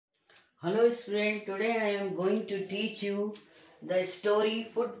Hello student, today I am going to teach you the story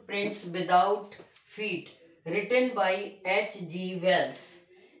Footprints Without Feet, written by H.G. Wells.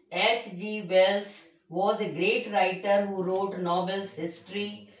 H.G. Wells was a great writer who wrote novels,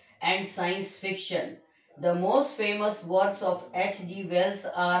 history and science fiction. The most famous works of H.G. Wells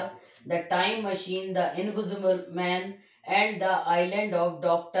are The Time Machine, The Invisible Man and The Island of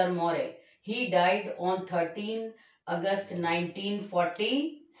Dr. Moreau. He died on 13 August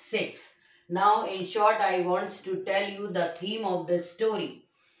 1946. Now, in short, I want to tell you the theme of the story.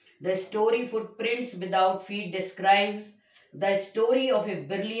 The story Footprints Without Feet describes the story of a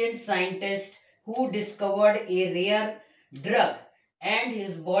brilliant scientist who discovered a rare drug and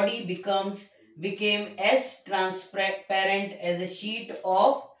his body became as transparent as a sheet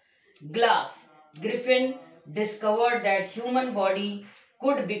of glass. Griffin discovered that human body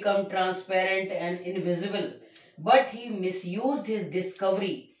could become transparent and invisible, but he misused his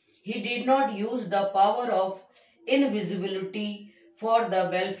discovery. He did not use the power of invisibility for the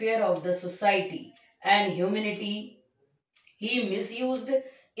welfare of the society and humanity. He misused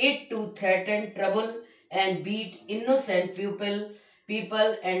it to threaten trouble and beat innocent people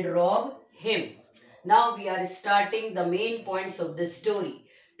and rob him. Now we are starting the main points of the story.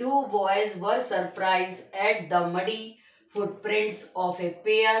 Two boys were surprised at the muddy footprints of a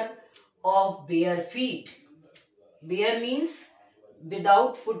pair of bare feet. Bare means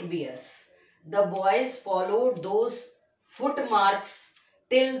without foot bears. The boys followed those footmarks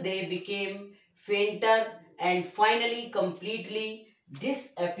till they became fainter and finally completely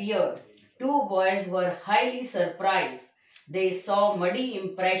disappeared. Two boys were highly surprised. They saw muddy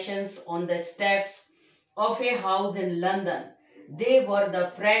impressions on the steps of a house in London. They were the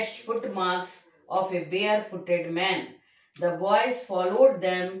fresh footmarks of a barefooted man. The boys followed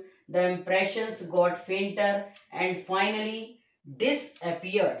them. The impressions got fainter and finally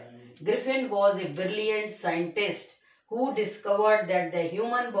disappeared. Griffin was a brilliant scientist who discovered that the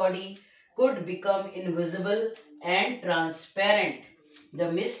human body could become invisible and transparent.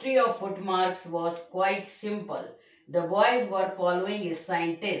 The mystery of footmarks was quite simple. The boys were following a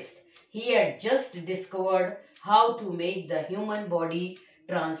scientist. He had just discovered how to make the human body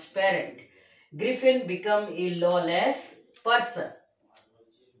transparent. Griffin became a lawless person.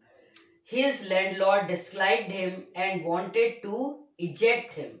 His landlord disliked him and wanted to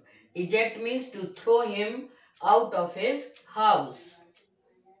eject him. Eject means to throw him out of his house.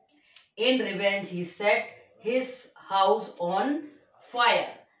 In revenge, he set his house on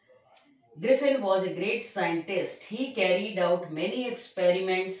fire. Griffin was a great scientist. He carried out many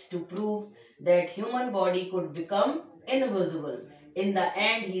experiments to prove that human body could become invisible. In the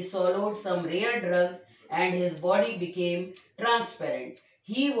end, he swallowed some rare drugs and his body became transparent.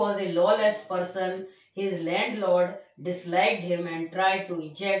 He was a lawless person. His landlord disliked him and tried to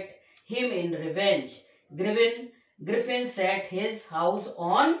eject him in revenge. Griffin set his house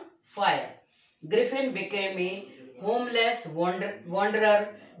on fire. Griffin became a homeless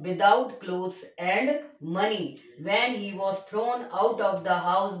wanderer without clothes and money. When he was thrown out of the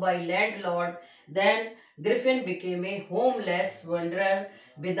house by landlord, then Griffin became a homeless wanderer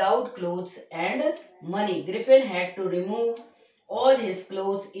without clothes and money. Griffin had to remove all his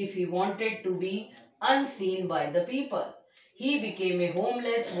clothes if he wanted to be unseen by the people. He became a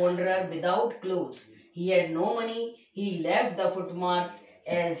homeless wanderer without clothes. He had no money. He left the footmarks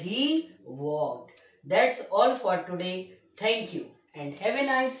as he walked. That's all for today. Thank you and have a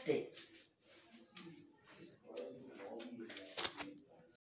nice day.